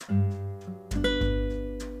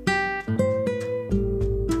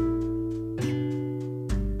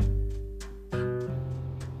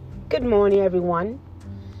Good morning, everyone.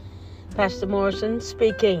 Pastor Morrison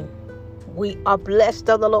speaking. We are blessed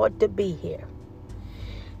of the Lord to be here.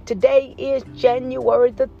 Today is January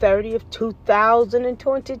the 30th,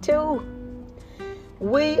 2022.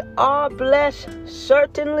 We are blessed,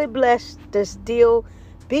 certainly blessed to still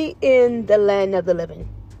be in the land of the living.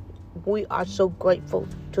 We are so grateful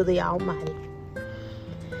to the Almighty.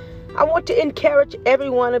 I want to encourage every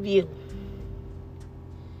one of you.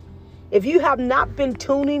 If you have not been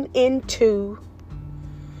tuning into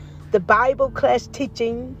the Bible class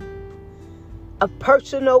teaching of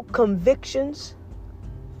personal convictions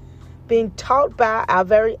being taught by our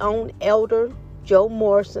very own elder, Joe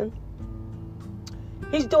Morrison,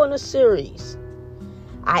 he's doing a series.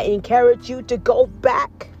 I encourage you to go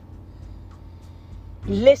back,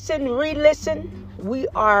 listen, re-listen. We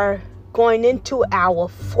are going into our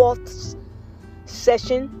fourth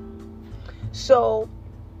session. So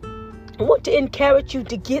I want to encourage you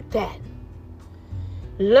to get that.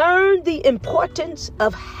 Learn the importance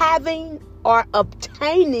of having or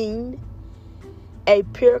obtaining a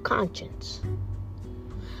pure conscience.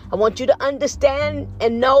 I want you to understand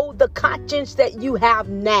and know the conscience that you have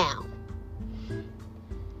now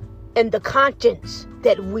and the conscience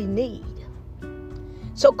that we need.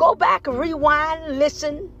 So go back, rewind,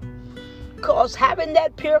 listen, because having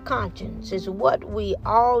that pure conscience is what we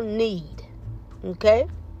all need. Okay?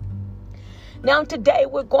 Now today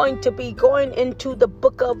we're going to be going into the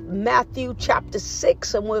book of Mathew chapter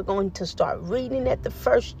 6, and we're going to start reading at the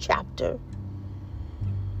first chapter.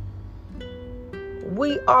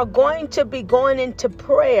 We are going to be going into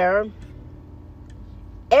prayer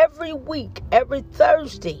every week, every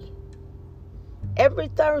Thursday. Every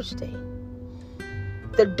Thursday.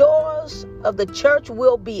 The doors of the church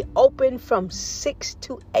will be open from 6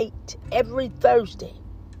 to 8 every Thursday.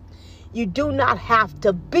 You do not have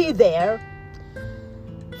to be there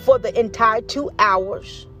for the entire 2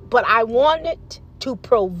 hours, but I wanted to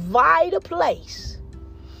provide a place.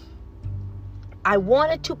 I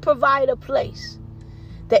wanted to provide a place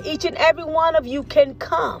that each and every one of you can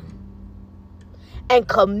come and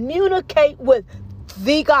communicate with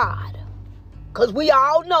the God. Because we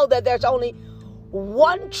all know that there's only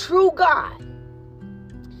one true God.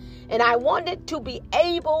 And I wanted to be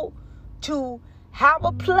able to have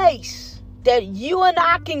a place that you and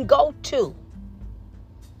I can go to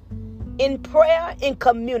in prayer, in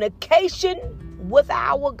communication with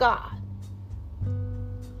our God.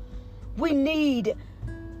 We need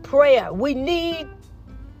prayer. We need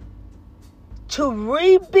to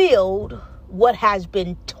rebuild what has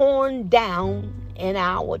been torn down in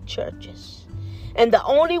our churches. And the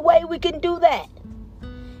only way we can do that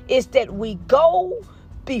is that we go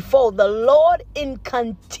before the Lord in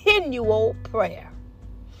continual prayer.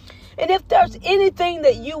 And if there's anything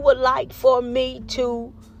that you would like for me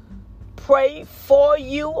to pray for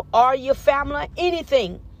you or your family,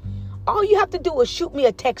 anything, all you have to do is shoot me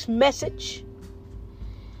a text message.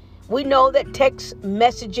 We know that text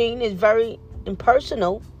messaging is very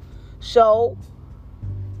impersonal, so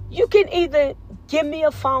you can either give me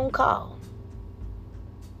a phone call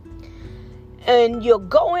and you'll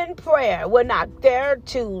go in prayer. We're not there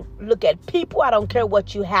to look at people. I don't care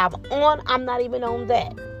what you have on. I'm not even on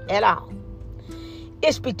that at all.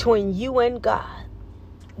 It's between you and God.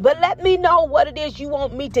 But let me know what it is you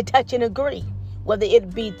want me to touch and agree, whether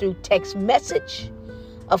it be through text message,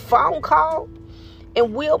 a phone call,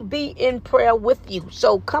 and we'll be in prayer with you.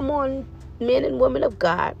 So come on, men and women of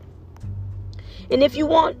God. And if you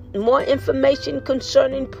want more information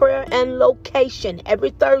concerning prayer and location, every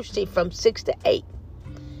Thursday from 6 to 8,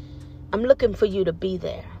 I'm looking for you to be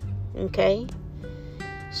there. Okay?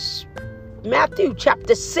 Matthew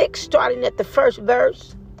chapter 6, starting at the first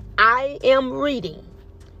verse, I am reading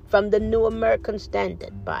from the New American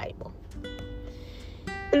Standard Bible.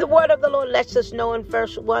 And the word of the Lord lets us know in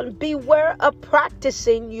verse 1, beware of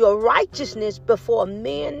practicing your righteousness before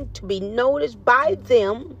men to be noticed by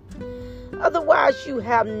them. Otherwise you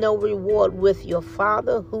have no reward with your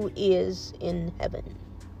Father who is in heaven.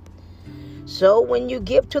 So when you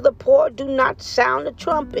give to the poor, do not sound a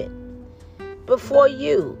trumpet before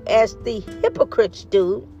you, as the hypocrites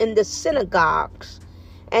do in the synagogues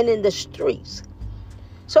and in the streets,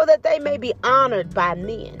 so that they may be honored by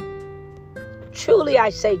men. Truly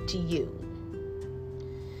I say to you,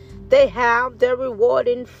 they have their reward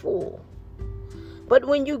in full. But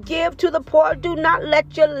when you give to the poor, do not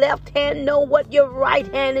let your left hand know what your right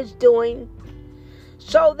hand is doing,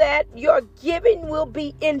 so that your giving will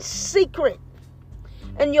be in secret.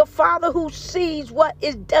 And your Father who sees what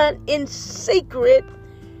is done in secret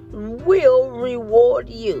will reward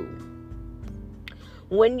you.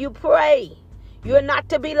 When you pray, You are not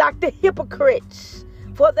to be like the hypocrites,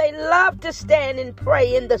 for they love to stand and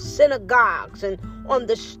pray in the synagogues and on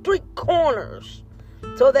the street corners,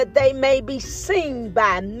 so that they may be seen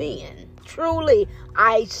by men. Truly,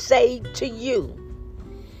 I say to you,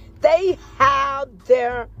 they have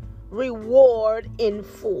their reward in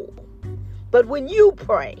full. But when you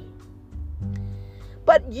pray,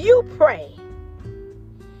 when you pray,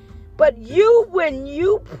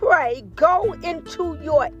 go into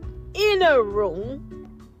your inner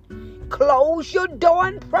room, close your door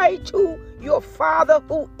and pray to your Father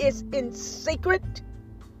who is in secret.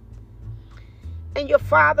 And your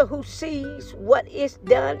Father who sees what is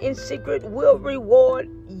done in secret will reward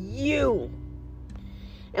you.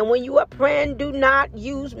 And when you are praying, do not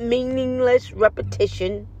use meaningless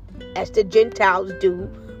repetition as the Gentiles do,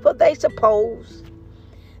 for they suppose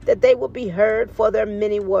that they will be heard for their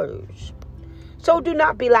many words. So do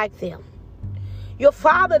not be like them. Your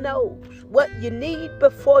Father knows what you need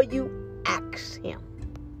before you ask Him.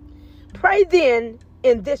 Pray then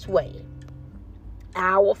in this way: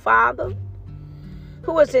 Our Father,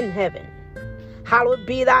 who is in heaven, hallowed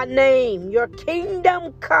be thy name. Your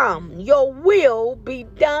kingdom come. Your will be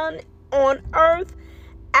done on earth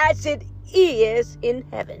as it is in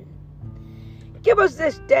heaven. Give us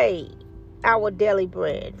this day our daily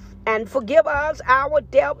bread, and forgive us our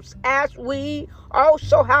debts as we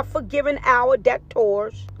also have forgiven our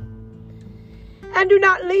debtors. And do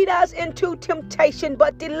not lead us into temptation,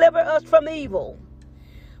 but deliver us from evil.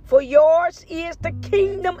 For yours is the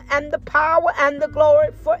kingdom and the power and the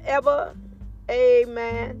glory forever.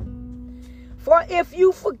 Amen. For if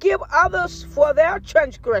you forgive others for their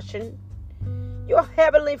transgression, your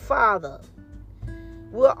heavenly Father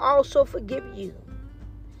will also forgive you.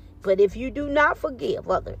 But if you do not forgive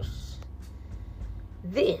others,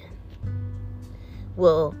 then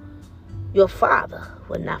your Father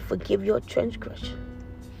will not forgive your transgression.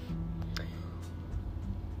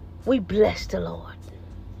 We bless the Lord.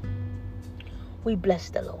 We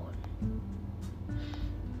bless the Lord.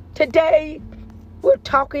 Today, we're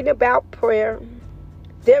talking about prayer.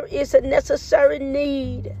 There is a necessary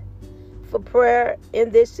need for prayer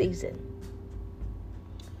in this season.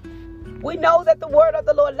 We know that the word of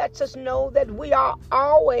the Lord lets us know that we are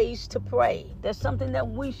always to pray. There's something that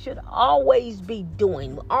we should always be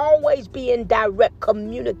doing, always be in direct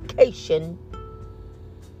communication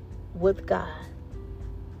with God.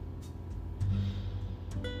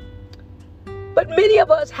 But many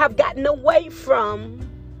of us have gotten away from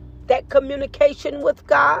that communication with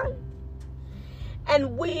God,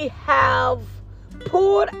 and we have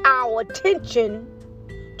pulled our attention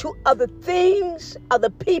to other things, other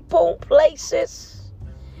people, places,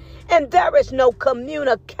 and there is no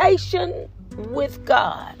communication with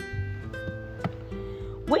God.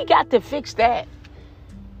 We got to fix that,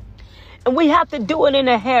 and we have to do it in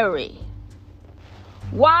a hurry.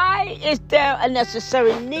 Why is there a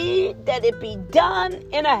necessary need that it be done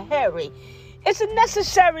in a hurry? It's a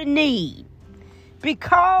necessary need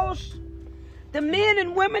because the men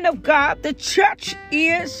and women of God, the church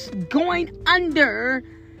is going under.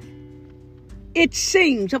 It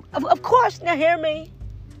seems, of course, now hear me.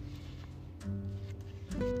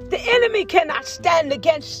 The enemy cannot stand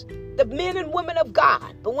against the men and women of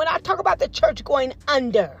God. But when I talk about the church going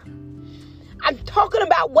under, I'm talking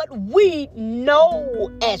about what we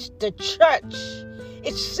know as the church.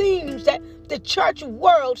 It seems that the church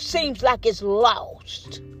world seems like it's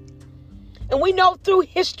lost. And we know through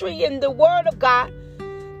history and the word of God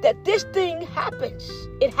that this thing happens.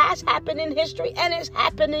 It has happened in history and it's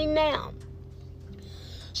happening now.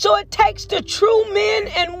 So it takes the true men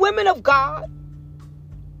and women of God,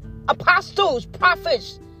 apostles,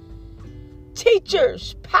 prophets,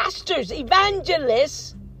 teachers, pastors,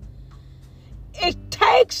 evangelists. It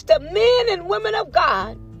takes the men and women of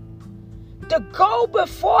God to go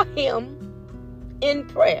before Him in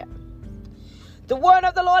prayer. The word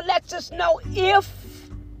of the Lord lets us know, if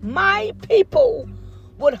my people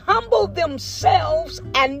would humble themselves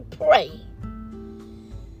and pray,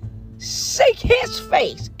 seek His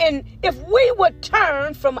face, and if we would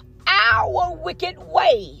turn from our wicked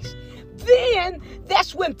ways, then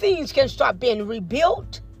that's when things can start being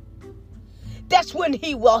rebuilt. That's when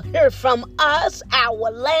He will hear from us.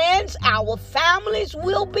 Our lands, our families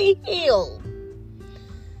will be healed.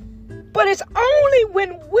 But it's only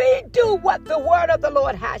when we do what the word of the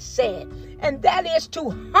Lord has said, and that is to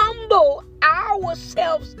humble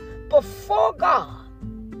ourselves before God.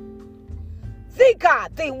 The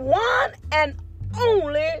God, the one and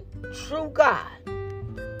only true God.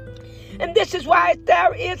 And this is why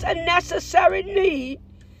there is a necessary need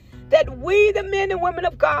that we, the men and women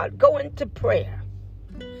of God, go into prayer.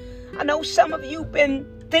 I know some of you been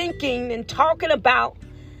thinking and talking about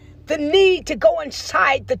the need to go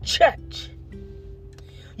inside the church.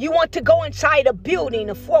 You want to go inside a building,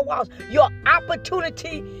 the four walls. Your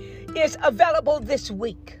opportunity is available this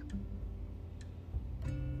week.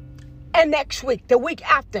 And next week, the week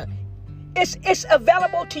after. It's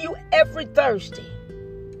available to you every Thursday.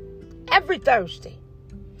 Every Thursday.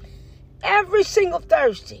 Every single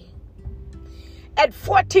Thursday. At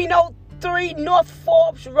 1403 North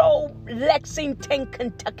Forbes Road, Lexington,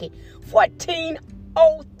 Kentucky.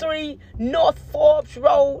 1403 North Forbes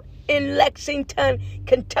Road in Lexington,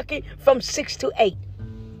 Kentucky, from 6 to 8.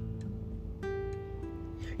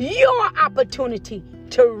 Your opportunity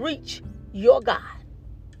to reach your God.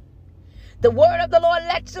 The word of the Lord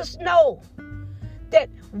lets us know that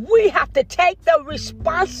we have to take the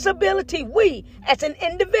responsibility. We, as an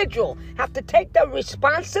individual, have to take the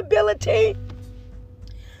responsibility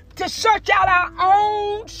to search out our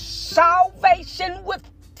own salvation with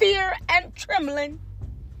fear and trembling.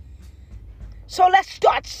 So let's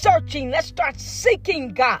start searching. Let's start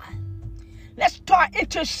seeking God. Let's start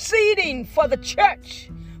interceding for the church,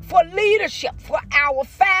 for leadership, for our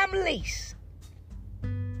families.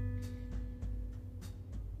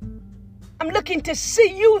 I'm looking to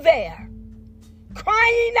see you there,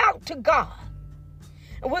 crying out to God.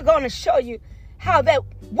 And we're going to show you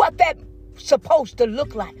what that's supposed to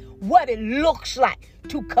look like, what it looks like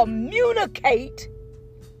to communicate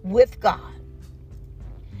with God.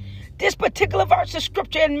 This particular verse of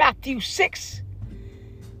scripture in Mathew 6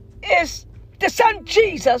 is the Son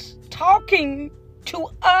Jesus talking to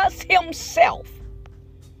us himself.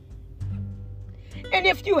 And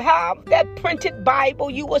if you have that printed Bible,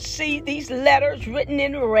 you will see these letters written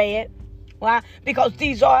in red. Why? Because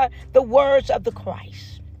these are the words of the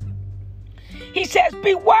Christ. He says,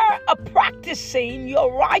 beware of practicing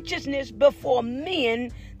your righteousness before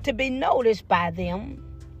men to be noticed by them.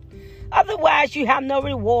 Otherwise, you have no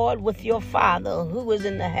reward with your Father who is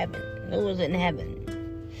in heaven.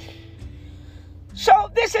 So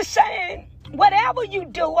this is saying, whatever you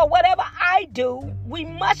do or whatever I do, we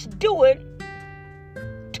must do it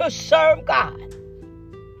to serve God.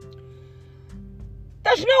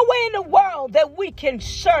 There's no way in the world that we can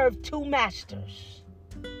serve two masters.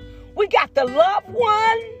 We got to love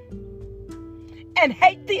one and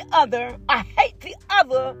hate the other, or hate the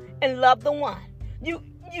other and love the one.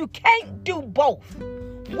 You can't do both.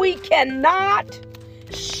 We cannot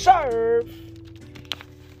serve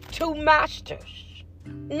two masters.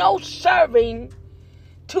 No serving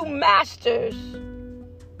two masters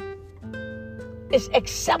is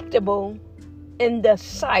acceptable in the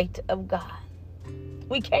sight of God.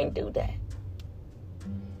 We can't do that.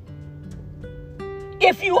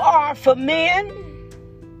 If you are for men,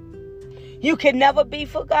 you can never be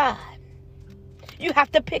for God. You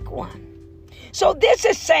have to pick one. So this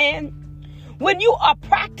is saying, when you are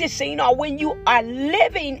practicing or when you are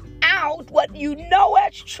living out what you know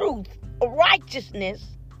as truth, righteousness,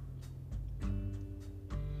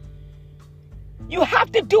 you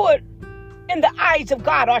have to do it in the eyes of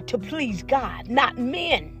God or to please God, not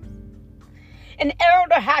men. An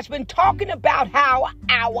elder has been talking about how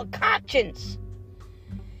our conscience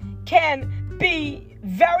can be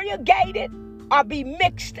variegated or be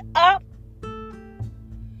mixed up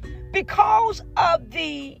because of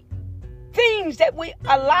the things that we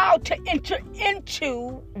allow to enter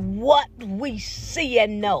into what we see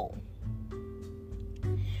and know.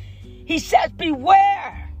 He says,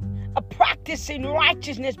 beware of practicing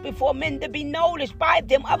righteousness before men to be noticed by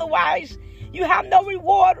them. Otherwise, you have no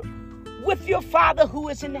reward with your Father who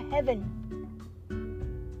is in heaven.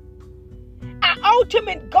 Our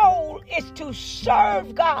ultimate goal is to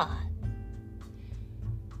serve God,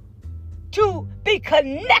 to be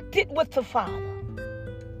connected with the Father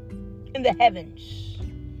in the heavens.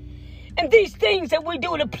 And these things that we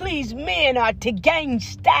do to please men are to gain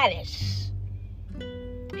status.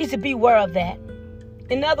 He said, beware of that.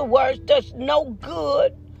 In other words, there's no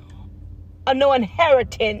good or no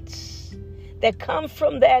inheritance that comes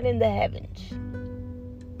from that in the heavens.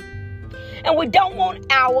 And we don't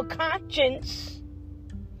want our conscience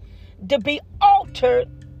to be altered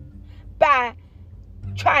by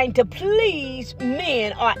trying to please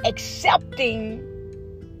men or accepting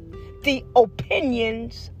the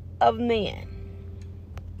opinions of men.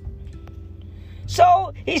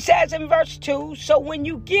 So he says in verse 2, so when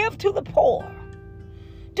you give to the poor,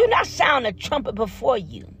 do not sound a trumpet before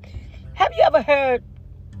you. Have you ever heard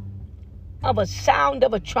of a sound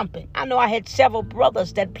of a trumpet? I know I had several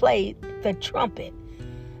brothers that played the trumpet.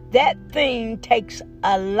 That thing takes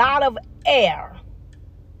a lot of air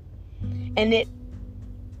and it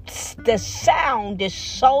the sound is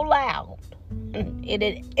so loud.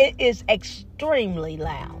 It is extremely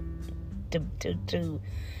loud. That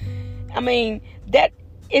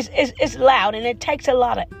is loud, and it takes a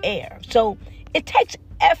lot of air. So it takes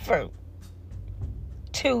effort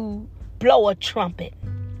to blow a trumpet.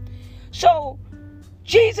 So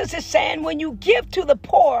Jesus is saying, when you give to the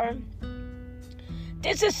poor,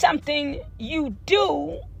 this is something you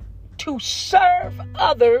do to serve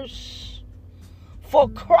others for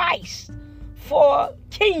Christ, for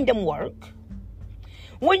kingdom work.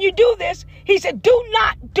 When you do this, he said, do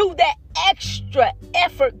not do that extra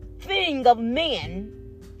effort thing of men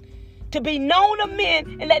to be known of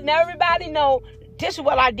men and letting everybody know, this is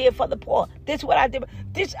what I did for the poor. This is what I did.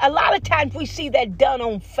 A lot of times we see that done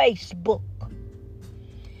on Facebook.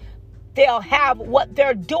 They'll have what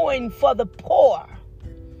they're doing for the poor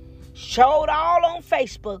showed all on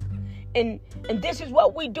Facebook. And this is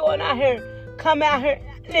what we doing out here. Come out here.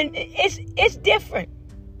 And it's different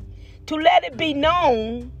to let it be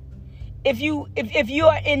known. If you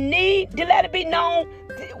are in need, to let it be known,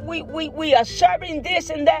 we are serving this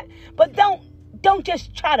and that. But don't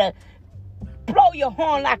just try to blow your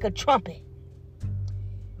horn like a trumpet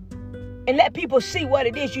and let people see what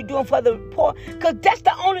it is you're doing for the poor, because that's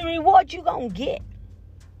the only reward you're going to get.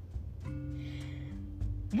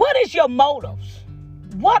 What is your motives?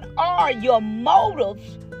 What are your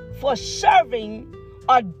motives for serving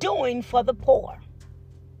or doing for the poor?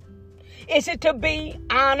 Is it to be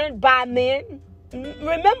honored by men?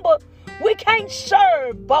 Remember, we can't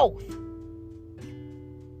serve both.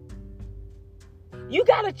 You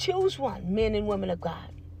got to choose one, men and women of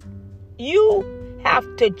God. You have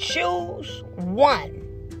to choose one.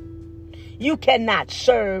 You cannot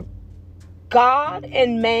serve God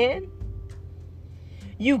and man.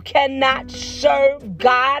 You cannot serve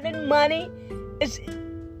God and money.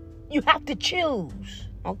 You have to choose,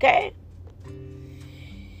 okay?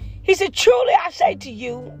 He said, truly I say to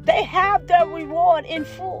you, they have their reward in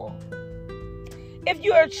full. If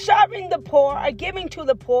you're serving the poor or giving to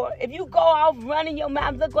the poor, if you go off running your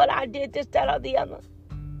mouth, look what I did, this, that, or the other,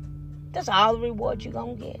 that's all the reward you're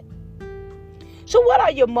going to get. So what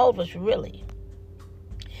are your motives really?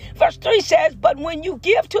 Verse 3 says, but when you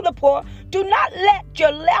give to the poor, do not let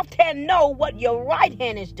your left hand know what your right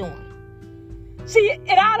hand is doing. See,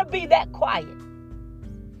 it ought to be that quiet.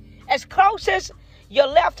 As close as your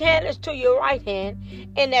left hand is to your right hand,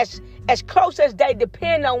 and as close as they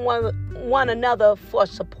depend on one another for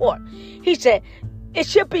support. He said, it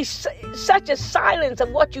should be such a silence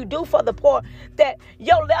of what you do for the poor that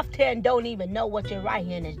your left hand don't even know what your right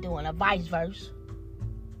hand is doing, or vice versa.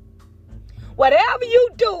 Whatever you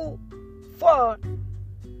do for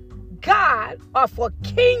God or for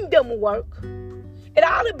kingdom work, it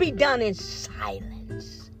ought to be done in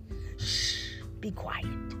silence. Shh, be quiet.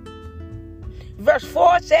 Verse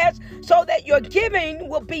 4 says, so that your giving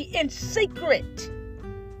will be in secret.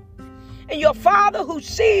 And your Father who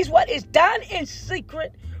sees what is done in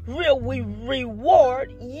secret will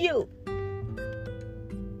reward you.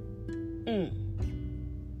 It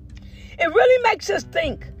really makes us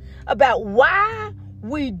think about why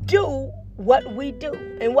we do what we do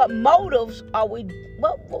and what motives are we.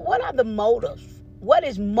 What are the motives? What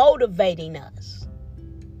is motivating us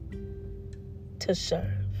to serve?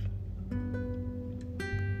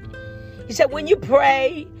 He said, when you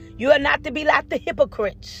pray, you are not to be like the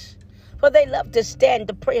hypocrites, for they love to stand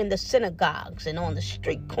to pray in the synagogues and on the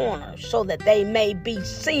street corners so that they may be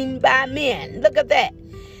seen by men. Look at that.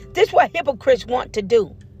 This is what hypocrites want to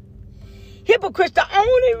do. Hypocrites, the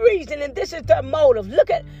only reason, and this is their motive,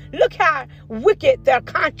 look how wicked their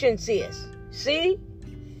conscience is. See?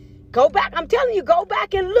 Go back. I'm telling you, go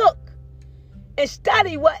back and look and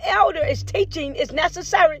study what elder is teaching is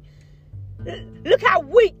necessary. Look how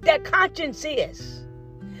weak that conscience is.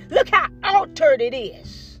 Look how altered it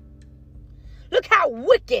is. Look how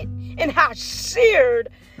wicked and how seared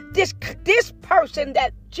this person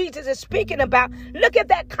that Jesus is speaking about. Look at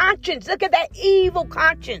that conscience. Look at that evil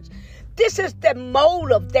conscience. This is the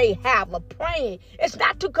motive they have of praying. It's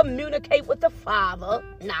not to communicate with the Father.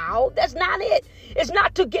 No, that's not it. It's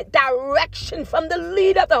not to get direction from the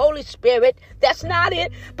lead of the Holy Spirit. That's not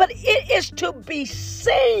it. But it is to be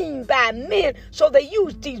seen by men. So they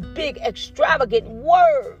use these big extravagant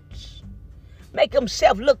words. Make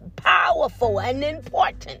themselves look powerful and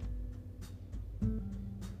important.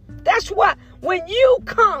 That's why when you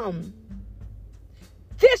come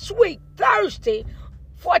this week, Thursday,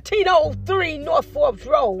 1403 North Forbes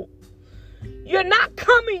Road, you're not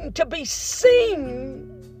coming to be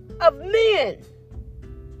seen of men.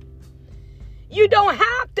 You don't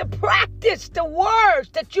have to practice the words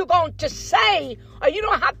that you're going to say, or you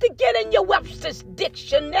don't have to get in your Webster's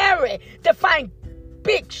dictionary to find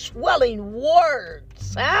big swelling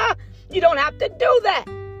words. You don't have to do that.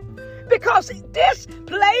 Because this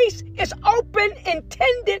place is open,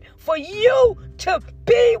 intended for you to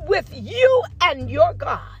be with you and your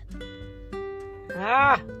God.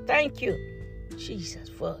 Thank you, Jesus,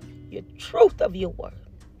 for your truth of your word.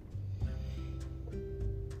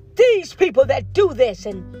 These people that do this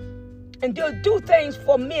and do things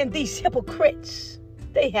for men, these hypocrites,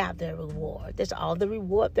 they have their reward. That's all the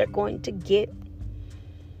reward they're going to get,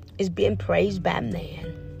 is being praised by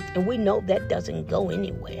man. And we know that doesn't go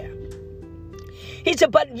anywhere. He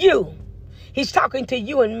said, but you, he's talking to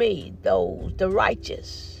you and me, those, the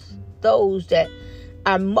righteous, those that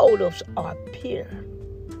our motives are pure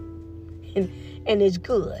and is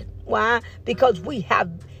good. Why? Because we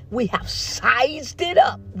have sized it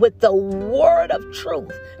up with the word of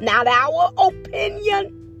truth, not our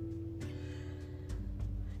opinion,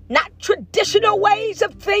 not traditional ways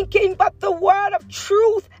of thinking, but the word of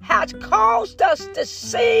truth has caused us to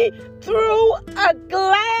see through a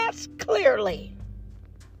glass clearly.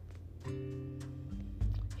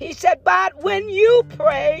 He said, but when you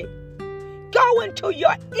pray, go into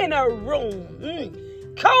your inner room.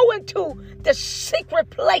 Go into the secret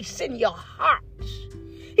place in your heart.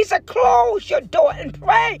 He said, close your door and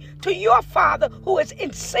pray to your Father who is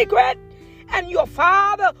in secret. And your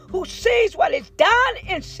Father who sees what is done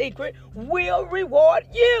in secret will reward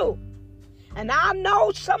you. And I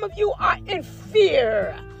know some of you are in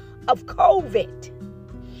fear of COVID.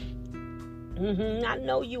 I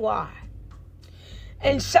know you are.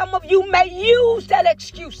 And some of you may use that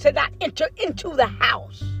excuse to not enter into the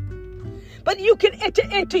house. But you can enter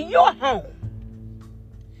into your home.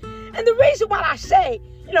 And the reason why I say,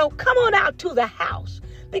 come on out to the house,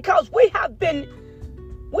 because we have been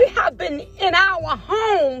in our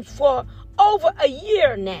homes for over a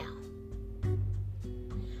year now.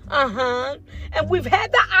 And we've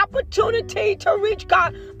had the opportunity to reach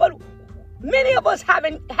God, but many of us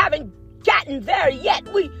haven't gotten there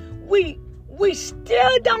yet. We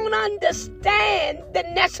still don't understand the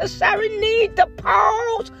necessary need to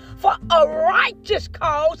pause for a righteous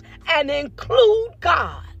cause and include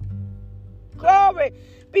God. Glory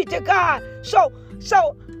be to God. So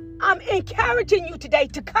I'm encouraging you today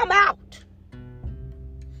to come out.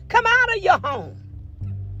 Come out of your home.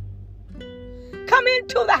 Come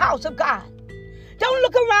into the house of God. Don't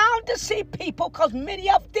look around to see people, because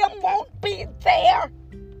many of them won't be there.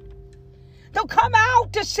 Don't come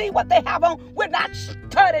out to see what they have on. We're not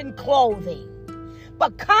studding clothing.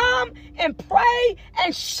 But come and pray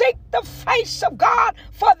and seek the face of God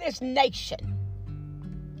for this nation.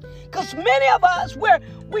 Because many of us,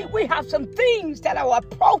 we have some things that are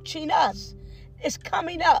approaching us. It's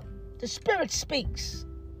coming up. The Spirit speaks.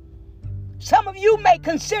 Some of you may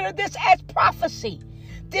consider this as prophecy.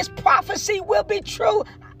 This prophecy will be true.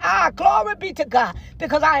 Glory be to God.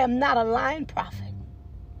 Because I am not a lying prophet.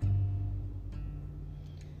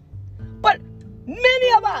 But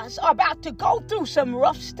many of us are about to go through some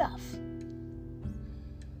rough stuff.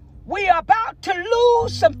 We are about to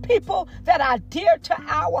lose some people that are dear to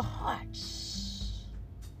our hearts.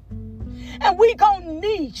 And we're going to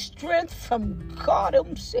need strength from God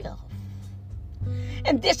himself.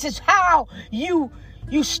 And this is how you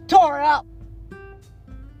store up.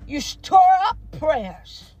 You store up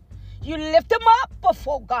prayers. You lift them up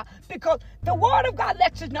before God, because the word of God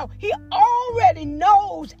lets us know he already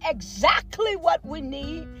knows exactly what we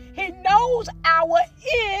need. He knows our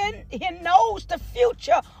end. He knows the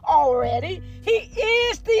future already. He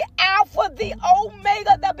is the Alpha, the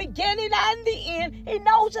Omega, the beginning and the end. He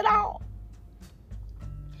knows it all.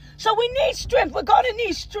 So we need strength. We're going to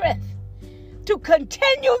need strength to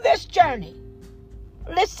continue this journey.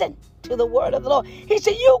 Listen to the word of the Lord. He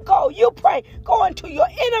said, you go, you pray, go into your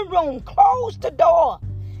inner room, close the door,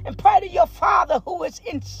 and pray to your Father who is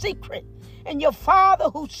in secret. And your Father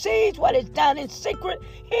who sees what is done in secret,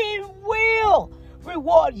 he will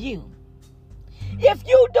reward you. If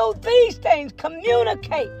you do these things,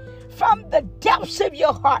 communicate from the depths of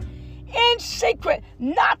your heart, in secret,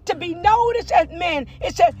 not to be noticed as men.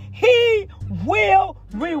 It says he will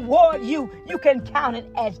reward you. You can count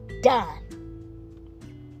it as done.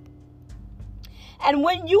 And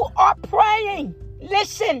when you are praying,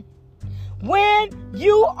 listen, when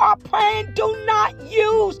you are praying, do not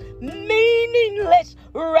use meaningless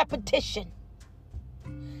repetition.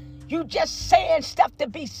 You just saying stuff to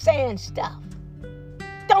be saying stuff.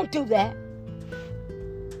 Don't do that.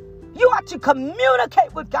 You are to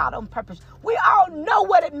communicate with God on purpose. We all know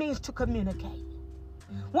what it means to communicate.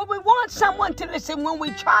 When we want someone to listen, when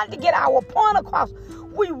we're trying to get our point across,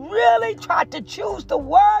 we really try to choose the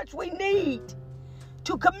words we need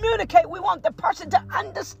to communicate. We want the person to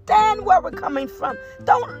understand where we're coming from.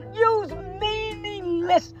 Don't use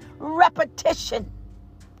meaningless repetition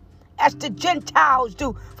as the Gentiles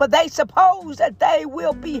do, for they suppose that they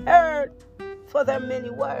will be heard for their many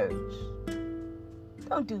words.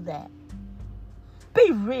 Don't do that.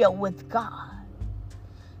 Be real with God.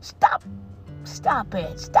 Stop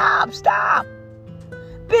it. Stop.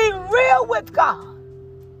 Be real with God.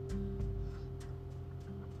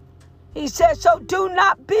 He says, so do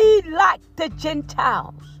not be like the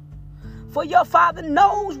Gentiles, for your Father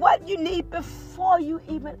knows what you need before you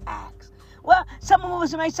even ask. Well, some of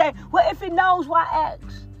us may say, well, if he knows, why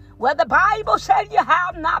ask? Well, the Bible said you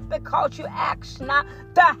have not because you ask not.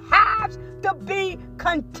 There has to be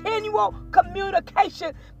continual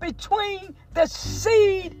communication between the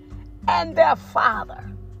seed and their father.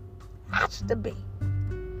 Has to be.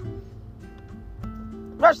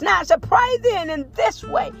 Verse 9 said, pray then in this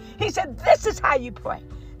way. He said, this is how you pray.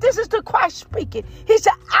 This is the Christ speaking. He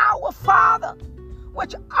said, our Father,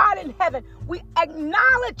 which art in heaven. We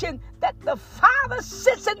acknowledging that the Father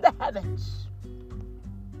sits in the heavens.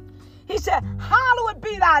 He said, hallowed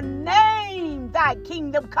be thy name, thy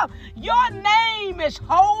kingdom come. Your name is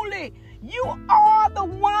holy. You are the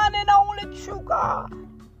one and only true God.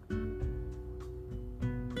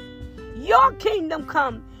 Your kingdom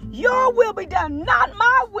come. Your will be done. Not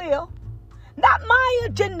my will, not my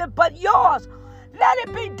agenda, but yours. Let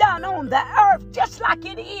it be done on the earth just like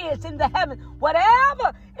it is in the heavens.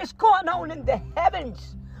 Whatever is going on in the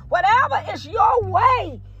heavens, whatever is your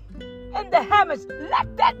way in the heavens,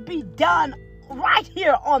 let that be done right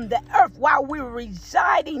here on the earth while we're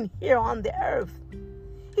residing here on the earth.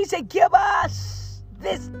 He said, give us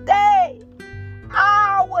this day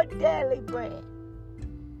our daily bread.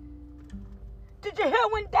 Did you hear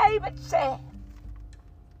when David said,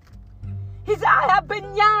 he said, I have been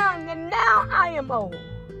young and now I am old.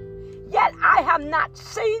 Yet I have not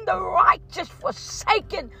seen the righteous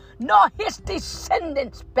forsaken, nor his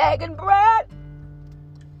descendants begging bread.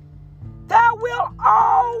 There will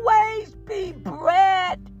always be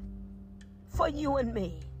bread for you and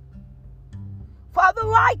me. For the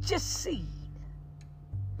righteous seed.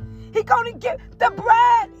 He's going to give, the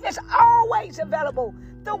bread is always available.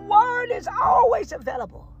 The word is always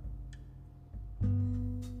available.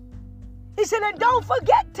 He said, and don't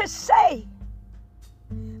forget to say,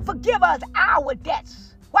 forgive us our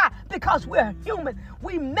debts. Why? Because we're human.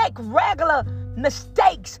 We make regular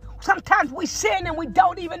mistakes. Sometimes we sin and we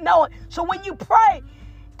don't even know it. So when you pray,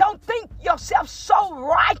 don't think yourself so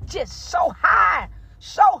righteous, so high,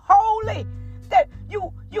 so holy that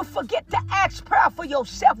you forget to ask prayer for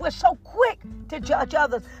yourself. We're so quick to judge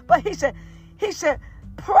others. But he said,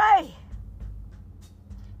 pray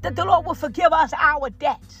that the Lord will forgive us our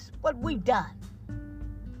debts, what we've done,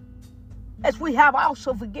 as we have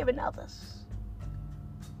also forgiven others.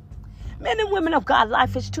 Men and women of God,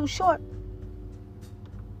 life is too short.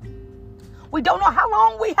 We don't know how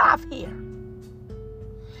long we have here.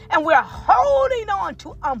 And we're holding on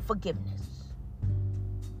to unforgiveness.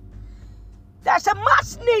 There's a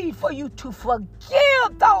must need for you to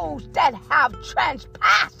forgive those that have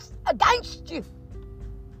trespassed against you.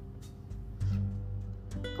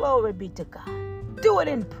 Glory be to God. Do it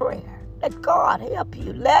in prayer. Let God help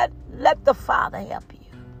you. Let the Father help you.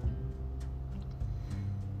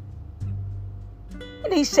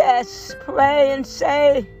 And he says, pray and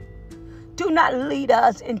say, do not lead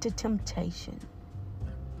us into temptation,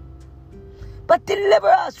 but deliver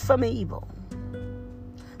us from evil.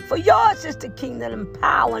 For yours is the kingdom and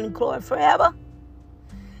power and glory forever.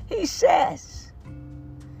 He says,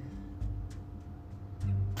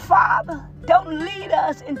 Father, don't lead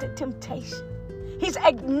us into temptation. He's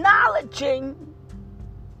acknowledging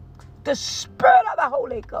the Spirit of the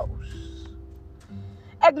Holy Ghost.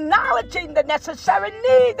 Acknowledging the necessary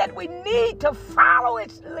need that we need to follow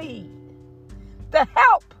its lead. The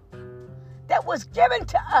help that was given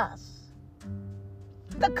to us.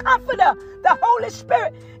 The Comforter, the Holy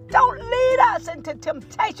Spirit. Don't lead us into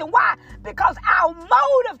temptation. Why? Because our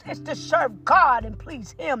motive is to serve God and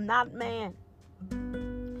please Him, not man.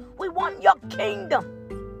 We want your kingdom,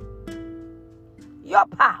 your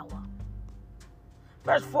power.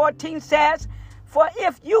 Verse 14 says, for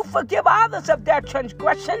if you forgive others of their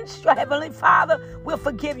transgressions, your heavenly Father will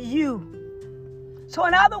forgive you. So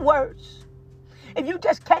in other words, if you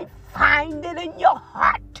just can't find it in your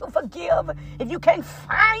heart to forgive, if you can't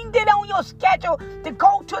find it on your schedule to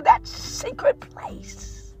go to that secret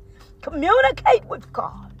place, communicate with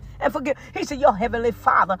God and forgive. He said, your heavenly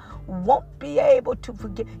Father won't be able to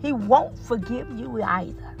forgive. He won't forgive you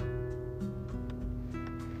either.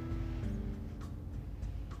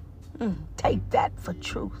 Take that for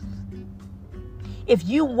truth. If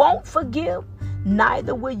you won't forgive,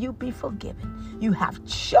 neither will you be forgiven. You have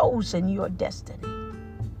chosen your destiny.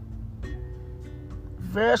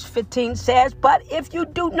 Verse 15 says, but if you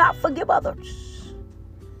do not forgive others,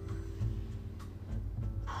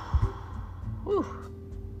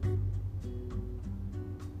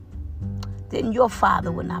 then your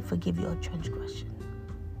Father will not forgive your transgression.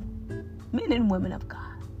 Men and women of God,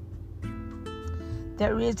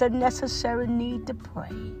 there is a necessary need to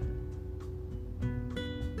pray.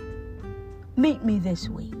 Meet me this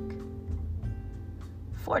week,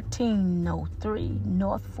 1403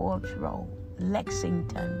 North Forbes Road,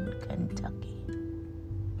 Lexington, Kentucky.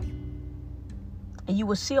 And you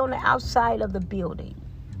will see on the outside of the building,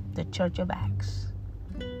 the Church of Acts.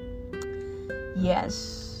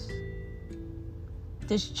 Yes,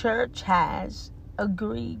 this church has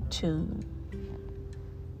agreed to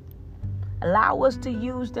allow us to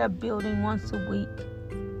use their building once a week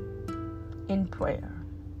in prayer.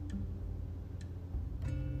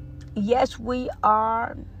 Yes, we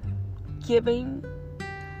are giving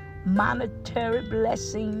monetary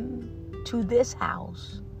blessing to this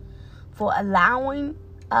house for allowing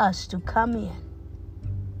us to come in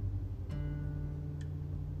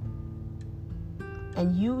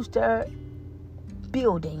and use their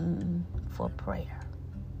building for prayer.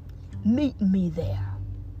 Meet me there.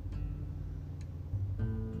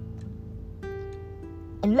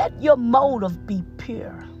 And let your motive be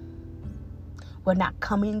pure. We're not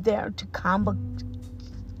coming there to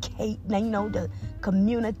to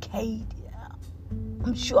communicate.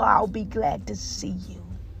 I'm sure I'll be glad to see you.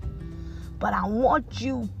 But I want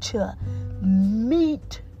you to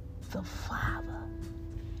meet the Father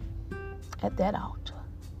at that altar.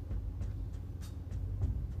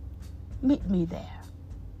 Meet me there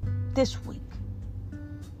this week,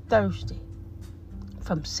 Thursday,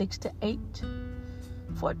 from 6 to 8,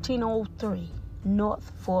 1403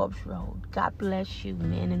 North Forbes Road. God bless you,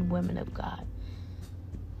 men and women of God.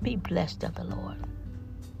 Be blessed of the Lord.